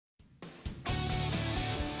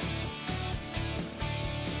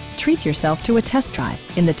treat yourself to a test drive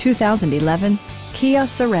in the 2011 Kia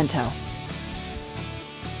Sorento.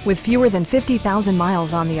 With fewer than 50,000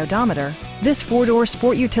 miles on the odometer, this four-door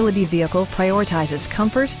sport utility vehicle prioritizes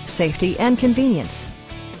comfort, safety, and convenience.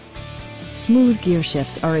 Smooth gear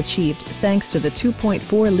shifts are achieved thanks to the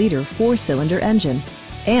 2.4-liter four-cylinder engine.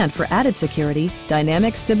 And for added security,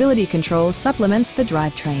 dynamic stability control supplements the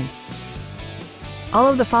drivetrain. All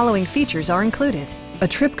of the following features are included: a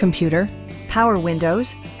trip computer, power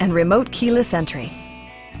windows, and remote keyless entry.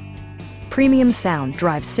 Premium sound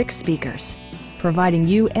drives 6 speakers, providing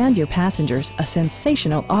you and your passengers a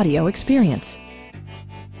sensational audio experience.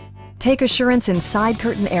 Take assurance in side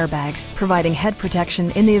curtain airbags, providing head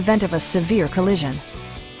protection in the event of a severe collision.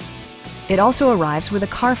 It also arrives with a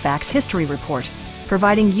Carfax history report,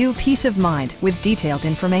 providing you peace of mind with detailed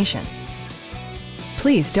information.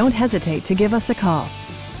 Please don't hesitate to give us a call.